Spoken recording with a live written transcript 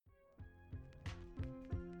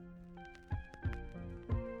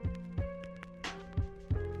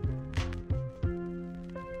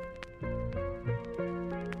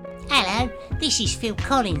Hello, this is Phil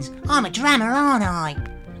Collins. I'm a drummer, aren't I?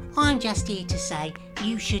 I'm just here to say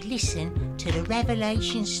you should listen to the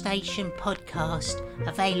Revelation Station podcast,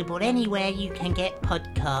 available anywhere you can get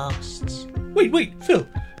podcasts. Wait, Phil.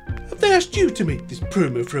 Have they asked you to make this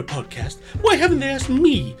promo for a podcast? Why haven't they asked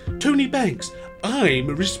me, Tony Banks? I'm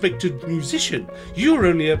a respected musician. You're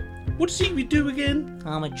only a... What does he do again?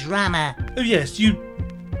 I'm a drummer. Oh yes, you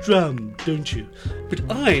drum, don't you? But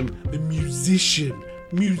I'm a musician.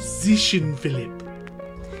 Musician, Philip.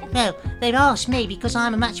 Well, they've asked me because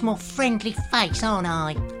I'm a much more friendly face, aren't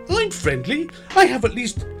I? I'm friendly. I have at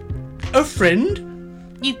least a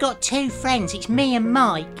friend. You've got two friends. It's me and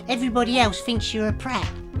Mike. Everybody else thinks you're a prat.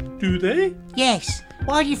 Do they? Yes.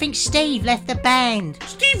 Why do you think Steve left the band?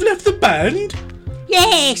 Steve left the band?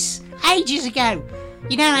 Yes! Ages ago.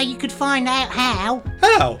 You know how you could find out how?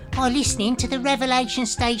 How? By listening to the Revelation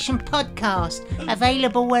Station podcast,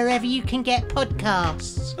 available wherever you can get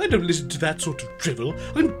podcasts. I don't listen to that sort of drivel.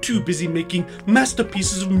 I'm too busy making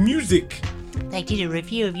masterpieces of music. They did a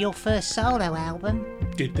review of your first solo album.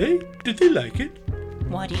 Did they? Did they like it?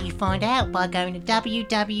 Why don't you find out by going to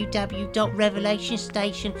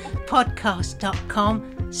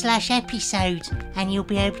www.revelationstationpodcast.com/episodes and you'll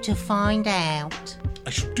be able to find out. I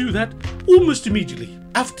shall do that almost immediately,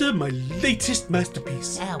 after my latest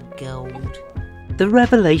masterpiece. Oh, gold. The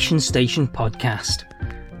Revelation Station podcast.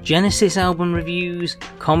 Genesis album reviews,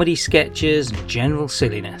 comedy sketches and general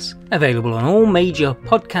silliness. Available on all major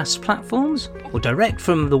podcast platforms or direct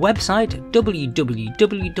from the website at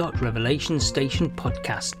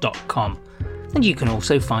www.revelationstationpodcast.com. And you can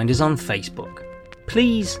also find us on Facebook.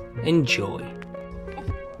 Please enjoy.